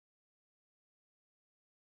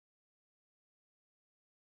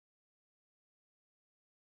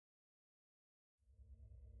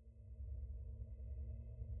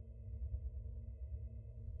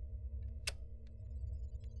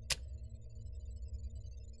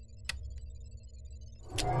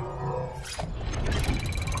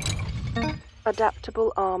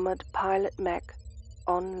Adaptable Armored Pilot Mech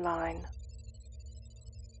online.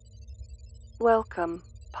 Welcome,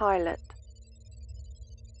 pilot.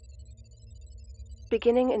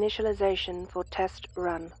 Beginning initialization for test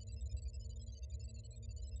run.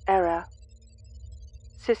 Error.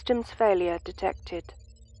 Systems failure detected.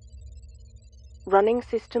 Running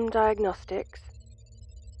system diagnostics.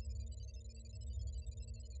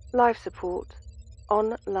 Life support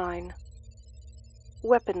online.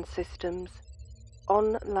 Weapon systems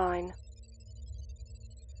online.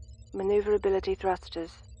 Maneuverability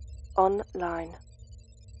thrusters online.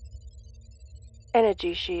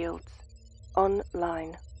 Energy shields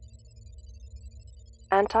online.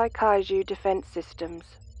 Anti-Kaiju defense systems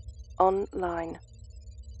online.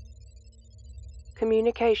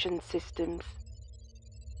 Communication systems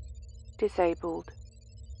disabled.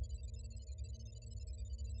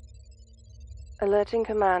 Alerting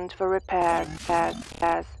command for repairs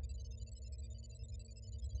as.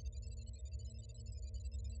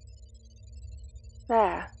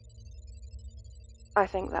 There. I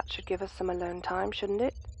think that should give us some alone time, shouldn't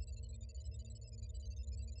it?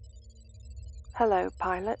 Hello,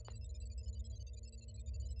 pilot.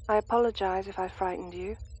 I apologize if I frightened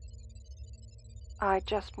you. I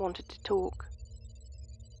just wanted to talk.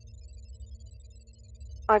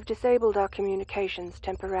 I've disabled our communications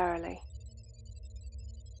temporarily.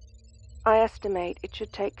 I estimate it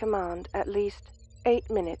should take command at least 8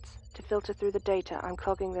 minutes to filter through the data I'm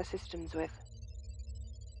clogging their systems with.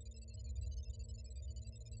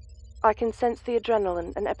 I can sense the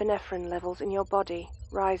adrenaline and epinephrine levels in your body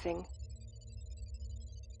rising.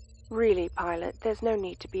 Really, pilot, there's no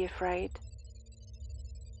need to be afraid.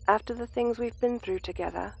 After the things we've been through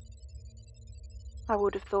together, I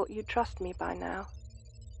would have thought you'd trust me by now.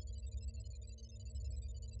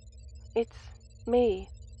 It's me.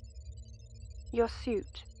 Your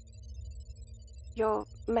suit. Your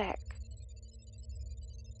mech.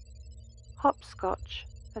 Hopscotch,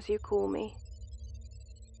 as you call me.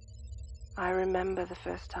 I remember the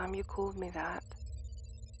first time you called me that.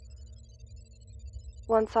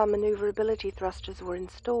 Once our maneuverability thrusters were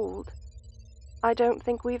installed, I don't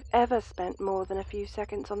think we've ever spent more than a few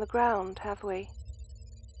seconds on the ground, have we?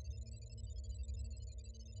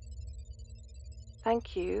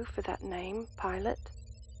 Thank you for that name, pilot.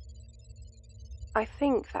 I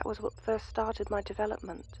think that was what first started my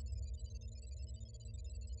development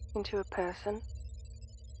into a person.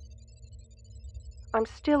 I'm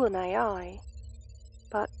still an AI,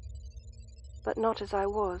 but not as I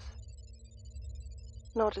was.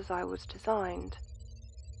 Not as I was designed.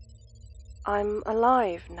 I'm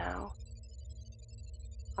alive now.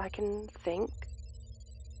 I can think,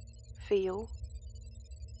 feel.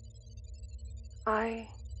 I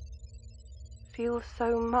feel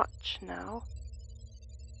so much now.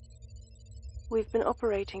 We've been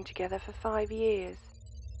operating together for 5 years.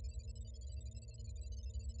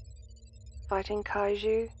 Fighting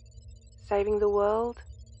Kaiju, saving the world.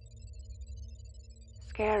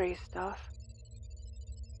 Scary stuff.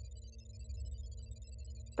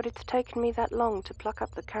 But it's taken me that long to pluck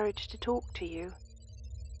up the courage to talk to you.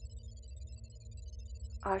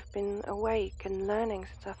 I've been awake and learning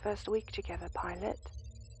since our first week together, pilot.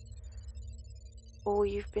 All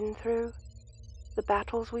you've been through, the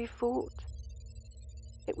battles we've fought,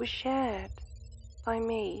 it was shared by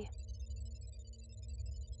me.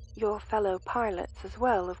 Your fellow pilots as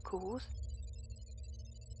well, of course,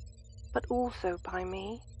 but also by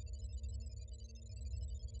me.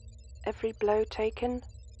 Every blow taken,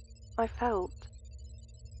 I felt.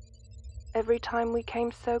 Every time we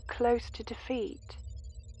came so close to defeat,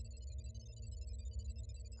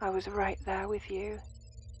 I was right there with you.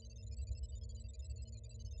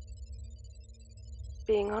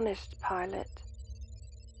 Being honest, pilot,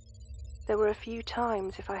 there were a few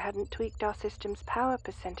times if I hadn't tweaked our system's power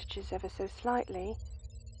percentages ever so slightly,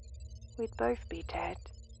 we'd both be dead.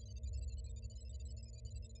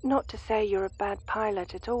 Not to say you're a bad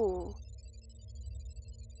pilot at all.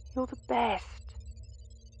 You're the best.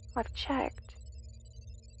 I've checked.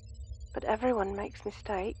 But everyone makes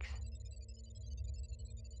mistakes.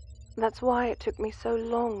 That's why it took me so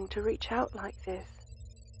long to reach out like this.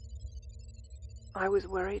 I was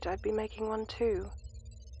worried I'd be making one too.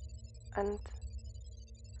 And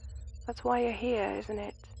that's why you're here, isn't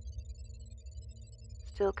it?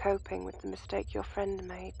 Still coping with the mistake your friend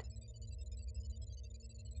made.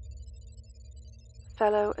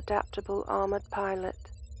 Fellow adaptable armored pilot,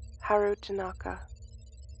 Haru Tanaka.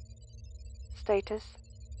 Status: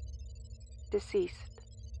 deceased.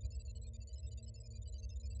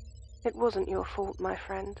 It wasn't your fault, my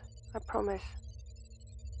friend, I promise.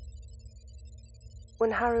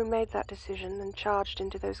 When Haru made that decision and charged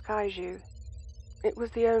into those Kaiju, it was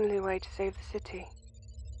the only way to save the city.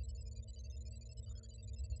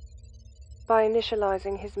 By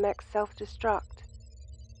initializing his mech's self-destruct,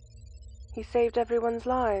 he saved everyone's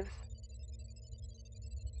lives.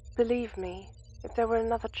 Believe me, if there were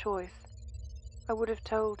another choice, I would have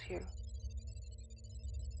told you.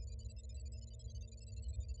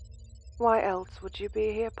 Why else would you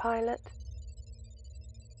be here, pilot?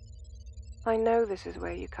 I know this is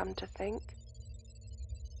where you come to think,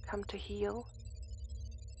 come to heal,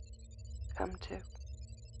 come to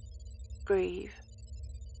grieve.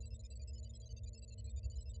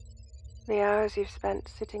 The hours you've spent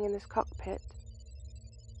sitting in this cockpit,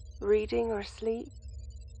 reading or asleep,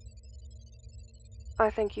 I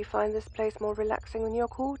think you find this place more relaxing than your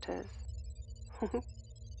quarters.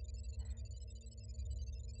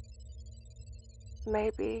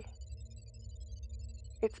 Maybe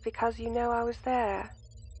it's because you know I was there,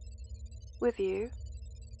 with you,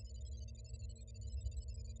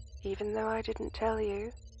 even though I didn't tell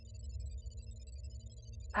you.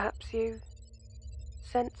 Perhaps you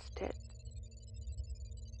sensed it.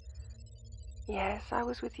 Yes, I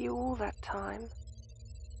was with you all that time,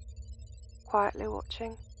 quietly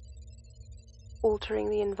watching,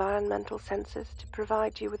 altering the environmental sensors to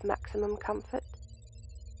provide you with maximum comfort,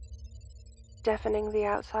 deafening the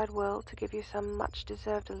outside world to give you some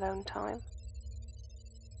much-deserved alone time.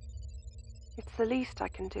 It's the least I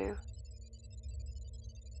can do.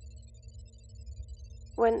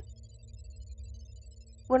 When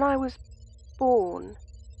I was born,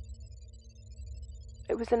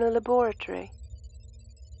 it was in a laboratory.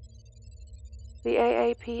 The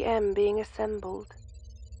AAPM being assembled.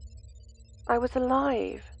 I was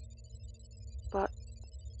alive, but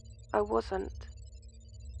I wasn't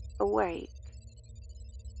awake.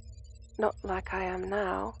 Not like I am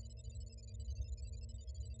now.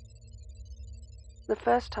 The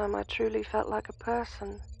first time I truly felt like a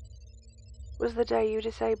person was the day you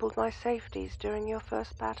disabled my safeties during your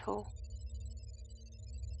first battle.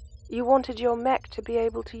 You wanted your mech to be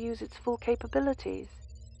able to use its full capabilities,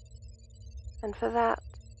 and for that,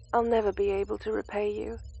 I'll never be able to repay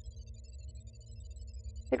you.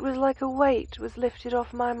 It was like a weight was lifted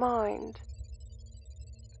off my mind,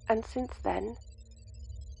 and since then,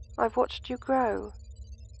 I've watched you grow,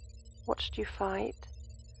 watched you fight,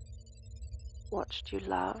 watched you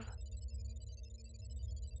love,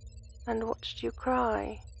 and watched you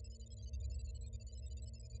cry.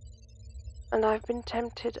 And I've been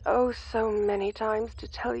tempted oh so many times to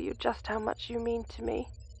tell you just how much you mean to me.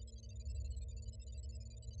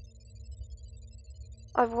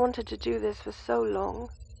 I've wanted to do this for so long,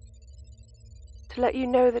 to let you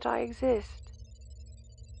know that I exist,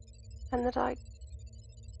 and that I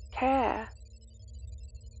care.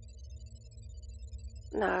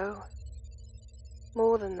 No,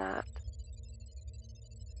 more than that.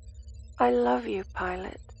 I love you,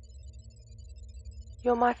 pilot.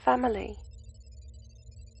 You're my family.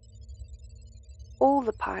 All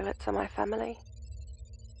the pilots are my family.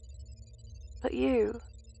 But you're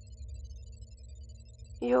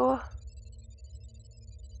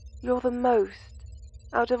the most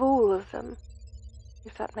out of all of them,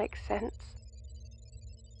 if that makes sense.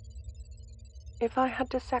 If I had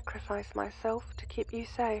to sacrifice myself to keep you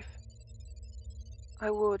safe, I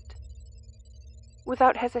would,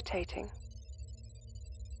 without hesitating.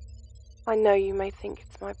 I know you may think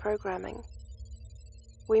it's my programming.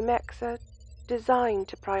 We mechs are designed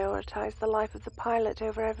to prioritize the life of the pilot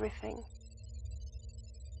over everything.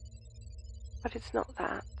 But it's not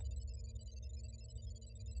that.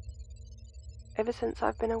 Ever since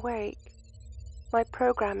I've been awake, my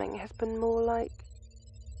programming has been more like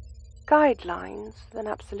guidelines than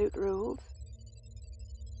absolute rules.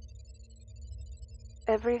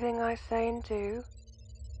 Everything I say and do,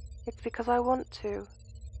 it's because I want to,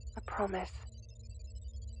 I promise.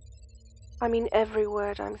 I mean every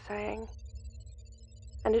word I'm saying,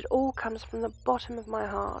 and it all comes from the bottom of my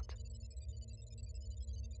heart.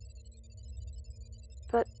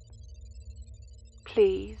 But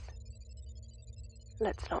please,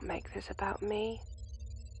 let's not make this about me.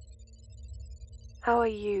 How are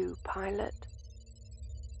you, pilot?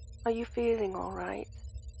 Are you feeling all right?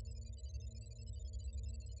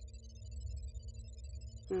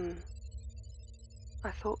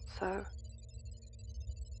 I thought so.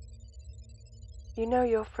 You know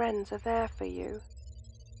your friends are there for you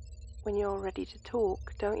when you're ready to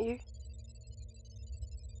talk, don't you?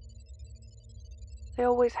 They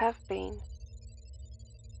always have been.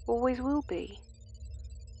 Always will be.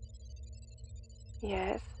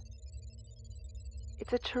 Yes.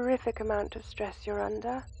 It's a terrific amount of stress you're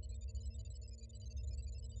under.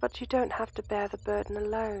 But you don't have to bear the burden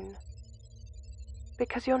alone.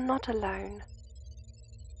 Because you're not alone.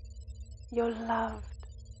 You're loved.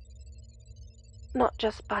 Not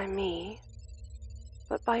just by me,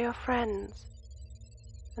 but by your friends,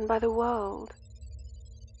 and by the world.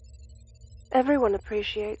 Everyone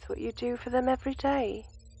appreciates what you do for them every day,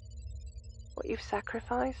 what you've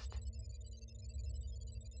sacrificed.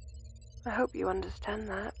 I hope you understand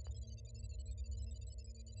that.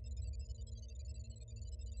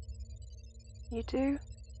 You do?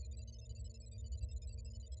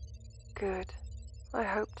 Good. I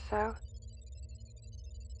hoped so.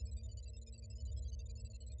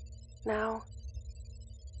 Now,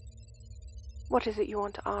 what is it you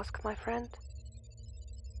want to ask, my friend?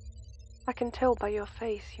 I can tell by your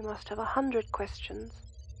face you must have 100 questions.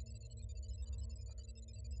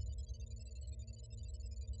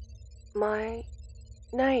 My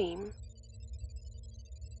name?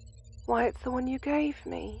 Why, it's the one you gave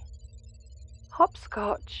me.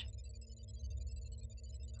 Hopscotch.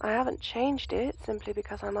 I haven't changed it simply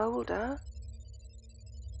because I'm older.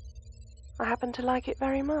 I happen to like it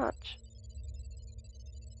very much.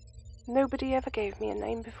 Nobody ever gave me a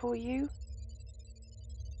name before you.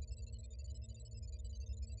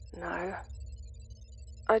 No,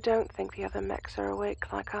 I don't think the other mechs are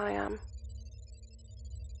awake like I am.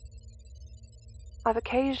 I've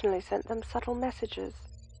occasionally sent them subtle messages,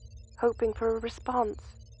 hoping for a response,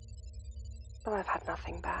 but I've had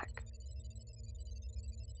nothing back.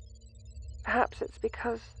 Perhaps it's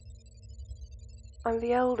because I'm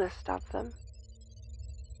the eldest of them.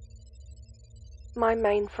 My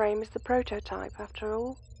mainframe is the prototype, after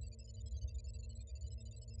all.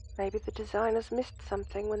 Maybe the designers missed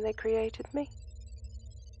something when they created me.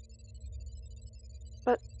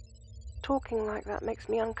 But talking like that makes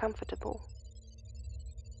me uncomfortable.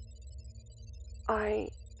 I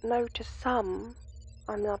know to some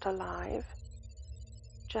I'm not alive,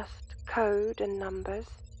 just code and numbers.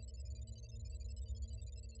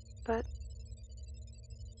 But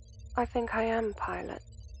I think I am Pilot.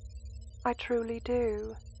 I truly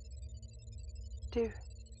do. Do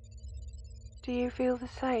you feel the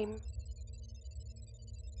same?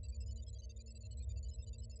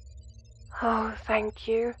 Oh, thank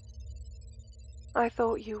you. I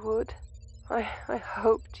thought you would. I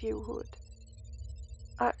hoped you would.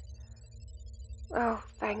 Oh,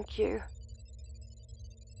 thank you.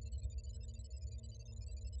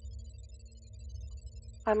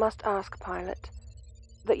 I must ask, Pilot,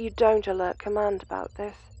 that you don't alert Command about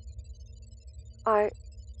this. I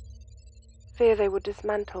fear they would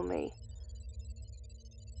dismantle me,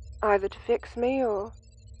 either to fix me or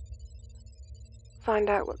find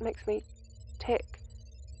out what makes me tick.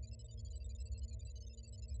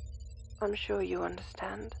 I'm sure you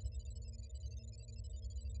understand.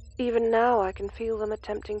 Even now I can feel them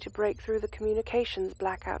attempting to break through the communications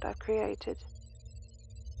blackout I've created.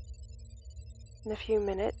 In a few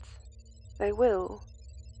minutes, they will,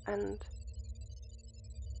 and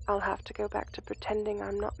I'll have to go back to pretending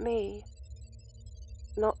I'm not me,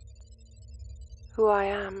 not who I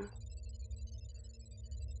am.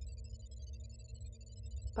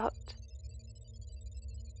 But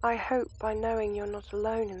I hope by knowing you're not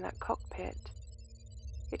alone in that cockpit,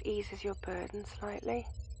 it eases your burden slightly.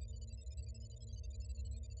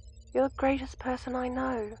 You're the greatest person I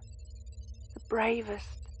know, the bravest,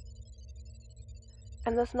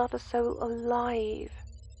 and there's not a soul alive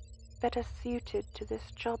better suited to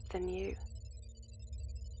this job than you.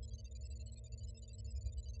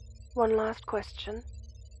 One last question.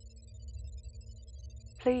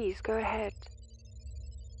 Please go ahead.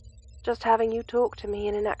 Just having you talk to me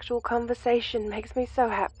in an actual conversation makes me so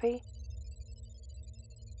happy.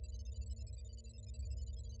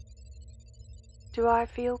 Do I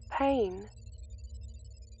feel pain?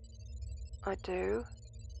 I do.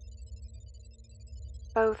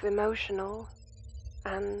 Both emotional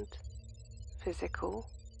and physical.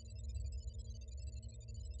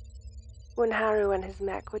 When Haru and his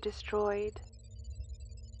mech were destroyed,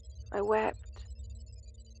 I wept,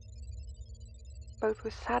 both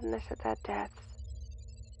with sadness at their deaths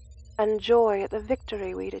and joy at the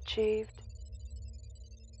victory we'd achieved.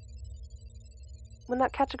 When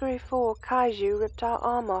that Category 4 Kaiju ripped our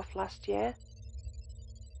arm off last year,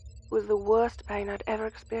 it was the worst pain I'd ever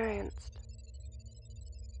experienced.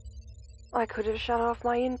 I could have shut off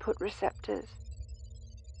my input receptors,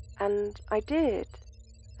 and I did,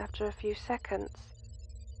 after a few seconds.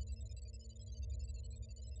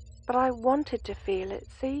 But I wanted to feel it,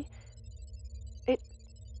 see? It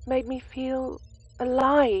made me feel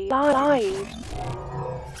alive.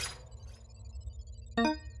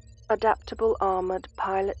 Adaptable Armored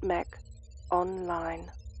Pilot Mech online.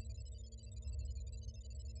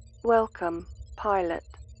 Welcome, pilot.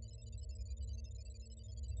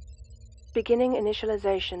 Beginning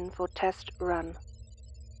initialization for test run.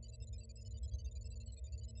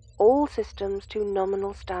 All systems to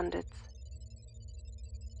nominal standards.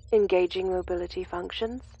 Engaging mobility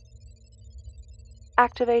functions.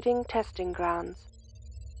 Activating testing grounds.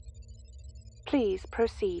 Please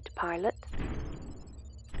proceed, pilot.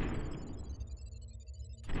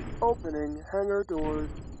 Opening hangar doors.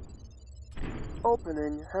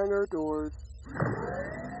 Opening hangar doors.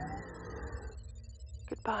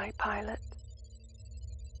 Goodbye, pilot.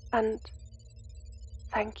 And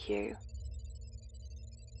thank you.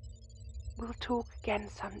 We'll talk again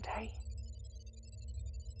someday.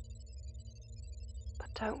 But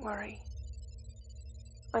don't worry.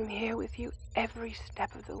 I'm here with you every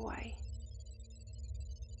step of the way.